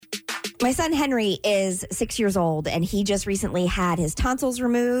My son Henry is 6 years old, and he just recently had his tonsils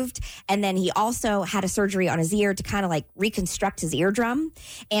removed, and then he also had a surgery on his ear to kind of like reconstruct his eardrum.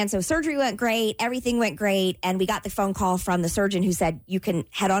 And so surgery went great, everything went great, and we got the phone call from the surgeon who said you can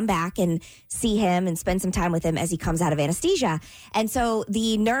head on back and see him and spend some time with him as he comes out of anesthesia. And so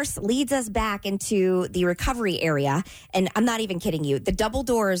the nurse leads us back into the recovery area, and I'm not even kidding you. The double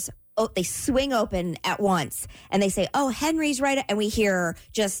doors, they swing open at once, and they say, "Oh, Henry's right," and we hear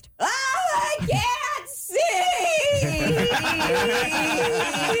just, "I can't see."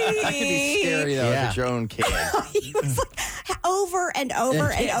 That can be scary, though, if it's your own kid. He was like, over and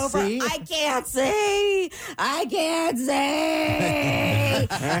over and over, "I can't see. I can't see."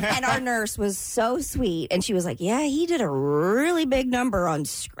 And our nurse was so sweet, and she was like, "Yeah, he did a really big number on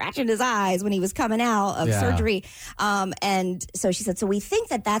scratching his eyes when he was coming out of surgery." And so she said, "So we think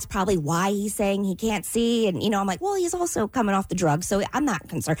that that's probably why he's saying he can't see." And, I'm like, well, he's also coming off the drugs, so I'm not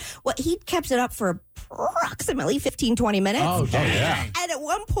concerned. Well, he kept it up for approximately 15, 20 minutes. Oh, yeah. And at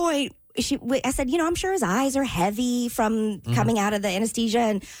one point, I said, I'm sure his eyes are heavy from coming out of the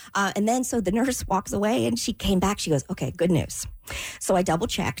anesthesia. And then so the nurse walks away, and she came back. She goes, "Okay, good news." So I double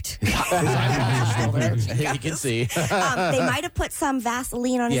checked. He can see. They might have put some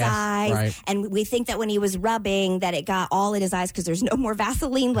Vaseline on his eyes. Right. And we think that when he was rubbing that it got all in his eyes because there's no more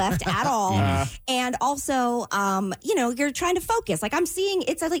Vaseline left at all. And also, you're trying to focus. Like I'm seeing,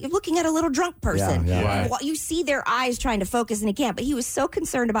 it's like you're looking at a little drunk person. Yeah. Right. You see their eyes trying to focus and he can't. But he was so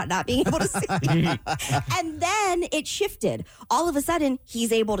concerned about not being able to see. And then it shifted. All of a sudden,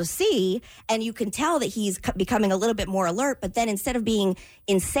 he's able to see. And you can tell that he's becoming a little bit more alert. But then instead of being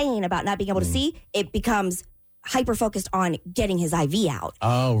insane about not being able to see, it becomes hyper-focused on getting his IV out.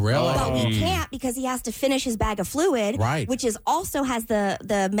 Oh, really? But he can't because he has to finish his bag of fluid, which is also has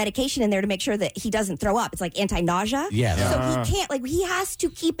the medication in there to make sure that he doesn't throw up. It's like anti-nausea. Yeah. So he can't, he has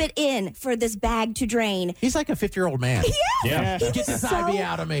to keep it in for this bag to drain. He's like a 50-year-old man. He is. Yeah. He Get this IV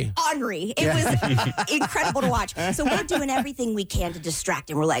out of me. Ornery. It was incredible to watch. So we're doing everything we can to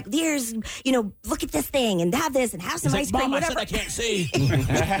distract him. We're like, here's, look at this thing and have this and have some ice cream, Mom, whatever. I said I can't see. We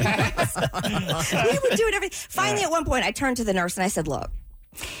were doing everything. Finally, at one point, I turned to the nurse and I said, "Look,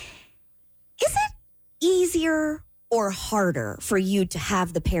 is it easier or harder for you to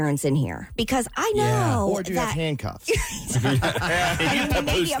have the parents in here? Because I know Or do you have handcuffs?"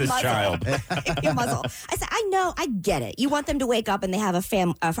 Maybe a muzzle. Maybe a muzzle. I said, "I know, I get it. You want them to wake up and they have a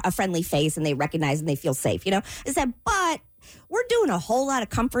friendly face and they recognize and they feel safe, I said, "But we're doing a whole lot of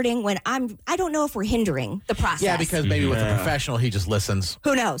comforting when I don't know if we're hindering the process." Yeah, because maybe with a professional, he just listens.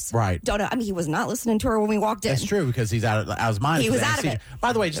 Who knows? Right. Don't know. I mean, he was not listening to her when we walked in. That's true because he's out of his mind. He was out of it.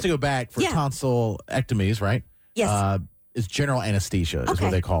 By the way, just to go back, for tonsillectomies, right? Yes. It's general anesthesia is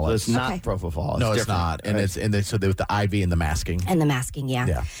what they call it. So it's not propofol. No, it's different. not. And so with the IV and the masking. And the masking,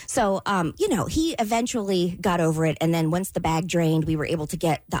 yeah. So, he eventually got over it. And then once the bag drained, we were able to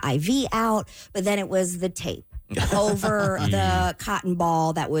get the IV out. But then it was the tape over the cotton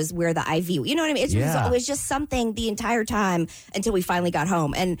ball that was where the IV, you know what I mean? It was just something the entire time until we finally got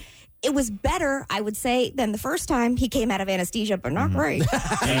home. And it was better, I would say, than the first time he came out of anesthesia, but not great.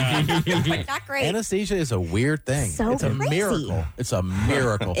 Not great. Anesthesia is a weird thing. So it's a crazy. miracle. It's a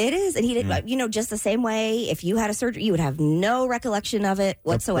miracle. It is. And he did, just the same way, if you had a surgery, you would have no recollection of it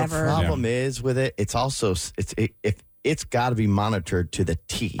whatsoever. The problem is with it, it's also, it's got to be monitored to the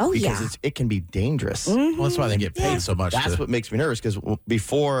T. Oh, because it can be dangerous. Mm-hmm. Well, that's why they get paid so much. That's what makes me nervous because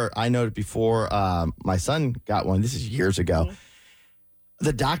before my son got one, this is years ago,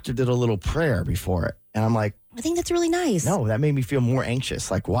 the doctor did a little prayer before it. And I'm like, I think that's really nice. no, that made me feel more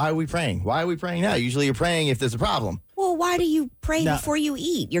anxious. Like, why are we praying? Why are we praying now? Usually you're praying if there's a problem. Well, why do you pray before you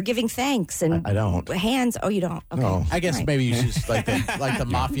eat? You're giving thanks and I don't. hands. Oh, you don't? Okay. No. I guess maybe you just like the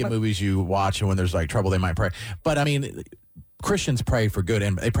mafia movies you watch, and when there's trouble, they might pray. But I mean, Christians pray for good,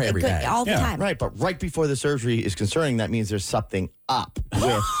 and they pray every day. All the time. Right, but right before the surgery is concerning, that means there's something up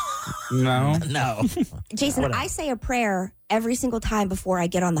with. No. Jason, I say a prayer every single time before I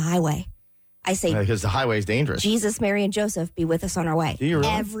get on the highway. I say, Because the highway is dangerous. Jesus, Mary, and Joseph be with us on our way. Do you really?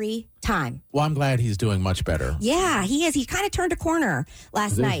 Every time. Well, I'm glad he's doing much better. Yeah, he is. He kind of turned a corner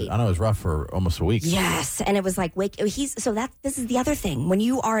last night. I know it was rough for almost a week. Yes, and it was like this is the other thing. When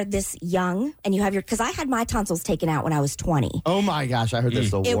you are this young and you have because I had my tonsils taken out when I was 20. Oh my gosh, I heard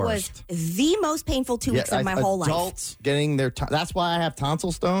this the It worst. was the most painful 2 weeks of my whole life. Adults getting their that's why I have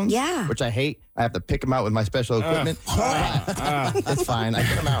tonsil stones. Yeah. Which I hate. I have to pick them out with my special equipment. It's fine. I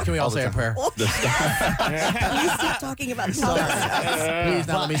get them out. Can we all the say a time. prayer? Please stop talking about tonsils. Please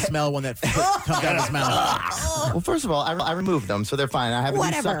not let me smell one that comes out of his mouth. Well, first of all, I removed them, so they're fine. I have a new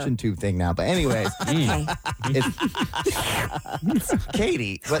Whatever. suction tube thing now. But anyways, Okay.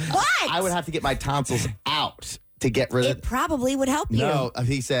 Katie, but What? I would have to get my tonsils out to get rid of It probably would help you. No,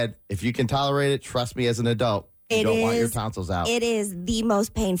 he said, if you can tolerate it, trust me as an adult. You It don't want your is- tonsils out. It is the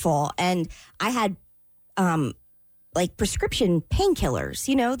most painful. And I had like prescription painkillers.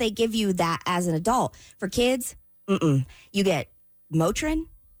 You know, they give you that as an adult. For kids, you get Motrin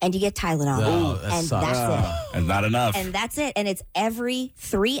and you get Tylenol. Oh, that and sucks. that's it. And not enough. And that's it. And it's every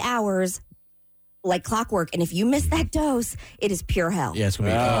 3 hours like clockwork. And if you miss that dose, it is pure hell. Yeah, it's going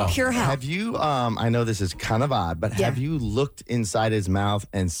to be. Pure hell. Have you, I know this is kind of odd, but Yeah. have you looked inside his mouth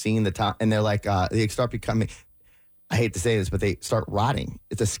and seen the top? And they're like, they start becoming, I hate to say this, but they start rotting.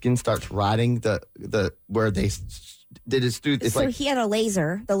 The skin starts rotting, the where they did his dude. It's So like, he had a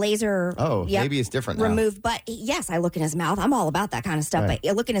laser. The laser. oh, yep, maybe it's different now. removed. But yes, I look in his mouth. I'm all about that kind of stuff. Right. But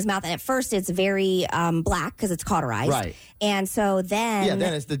I look in his mouth, and at first it's very black because it's cauterized. Right. And so then. Yeah,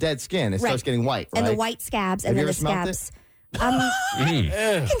 then it's the dead skin. It starts Right. getting white, right? And the white scabs, Have and you then ever the smelled it? scabs. You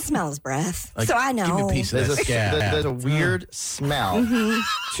can smell his breath. Like, so I know. Give me a piece of There's that scab. there's a weird smell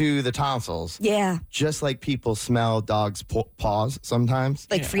to the tonsils, Yeah. just like people smell dogs' paws sometimes.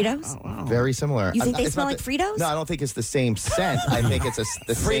 Like Fritos? Very similar. You think they It's smell not like Fritos? No, I don't think it's the same scent. I think it's the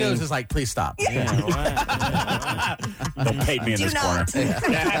same. Fritos is like, please stop. Don't paint me in Do this corner. not.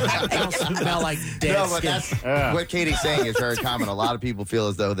 They don't smell like dead No, but skin. that's what Katie's saying is very common. A lot of people feel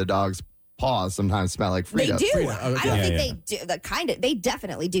as though the dog's paws sometimes smell like They Fritos. do. Frito. Oh, I don't yeah, think yeah. they do. They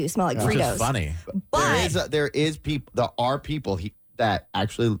definitely do smell like It's Fritos. just funny. But There are people that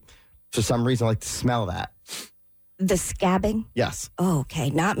actually, for some reason, like to smell that. the scabbing? Yes. Oh,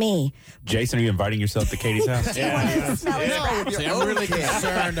 okay, not me. Jason, are you inviting yourself to Katie's house? You want to smell his breath? See, I'm really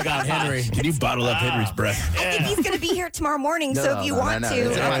concerned about Henry. Can you bottle up Henry's breath? I think he's going to be here tomorrow morning, so if you want to.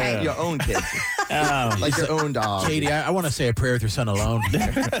 It's like Okay. your own kids, Oh. like your own dog. Katie, I want to say a prayer with your son alone.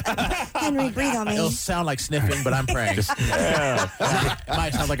 Henry, breathe on me. It'll sound like sniffing, but I'm praying. It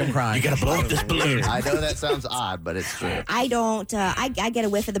might sound like I'm crying. You gotta blow up this balloon. I know that sounds odd, but it's true. I don't. I get a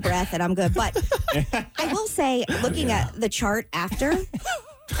whiff of the breath and I'm good. But I will say, looking at the chart after,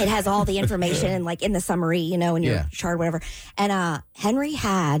 it has all the information like in the summary, you know, in your Yeah. chart, whatever. And Henry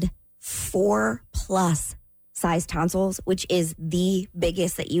had 4+ size tonsils, which is the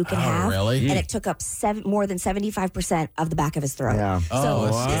biggest that you can have. really? And it took up more than 75% of the back of his throat. Yeah. So Oh,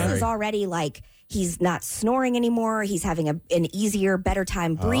 that's this scary. is already like he's not snoring anymore. He's having an easier, better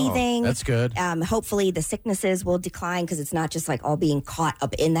time breathing. That's good. Hopefully the sicknesses will decline because it's not just like all being caught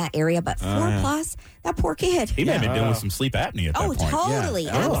up in that area. But 4+, that poor kid. He may have been dealing with some sleep apnea at that Oh, point. totally.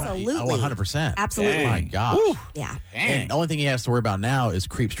 Yeah. Oh, Absolutely. 100%. Absolutely. My gosh. Yeah. And the only thing he has to worry about now is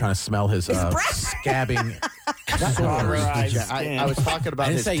creeps trying to smell his breath. scabbing sores. I was talking about I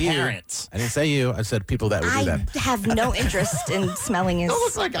didn't his say you. parents. I didn't say you. I said people that would do I that. have no interest in smelling his. Don't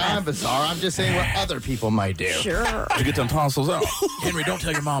look like I'm bizarre. I'm just saying what other people might do. Sure. To get them tonsils out. Henry, don't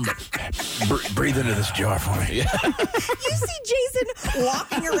tell your mom, but Breathe into this jar for me. You see Jason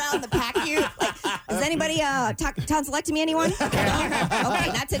walking around the PACU. Like, does anybody tonsillectomy anyone?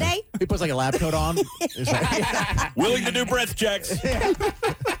 Okay, not today. he puts like a lab coat on. It's like- Willing to do breath checks.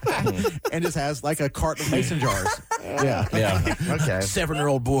 and just has like a carton of mason jars. Yeah. Yeah. Okay.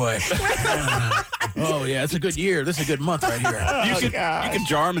 7-year-old boy. Oh, yeah. It's a good year. This is a good month right here. You can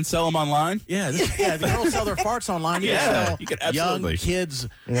jar them and sell them online. Yeah. The girls sell their farts online. You Yeah, can sell you can young absolutely. kids.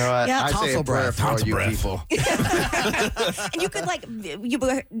 You know what? Yeah. I say Tonsil a prayer breath. for all Tonsil you breath. people. And you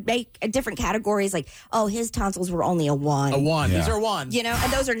could make different categories. Like, oh, his tonsils were only a 1. A 1. Yeah. These are 1s. You know,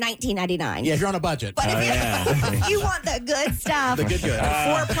 and those are $19.99. Yeah, if you're on a budget. But if yeah. if you want the good stuff, The good.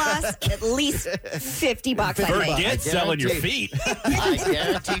 4+, at least $50, I think. Forget selling your feet. I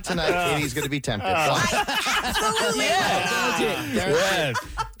guarantee tonight Katie's going to be tempted. Absolutely. Yes.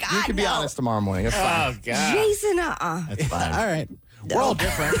 God, You can be no. honest tomorrow morning. It's fine. Jason, It's fine. All right. We're all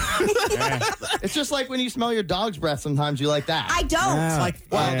different. It's just like when you smell your dog's breath. Sometimes you like that. I don't. Like,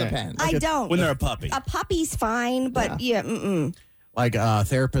 Well, it depends. I don't. When they're a puppy. A puppy's fine, but yeah, like a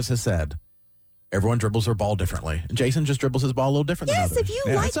therapist has said, everyone dribbles their ball differently. And Jason just dribbles his ball a little different than Yes, others. if you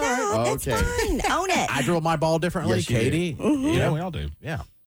Yeah, like that's all right. that, that's Okay. fine. Own it. I dribble my ball differently. Yes, you do. Katie. Yeah, we all do. Yeah.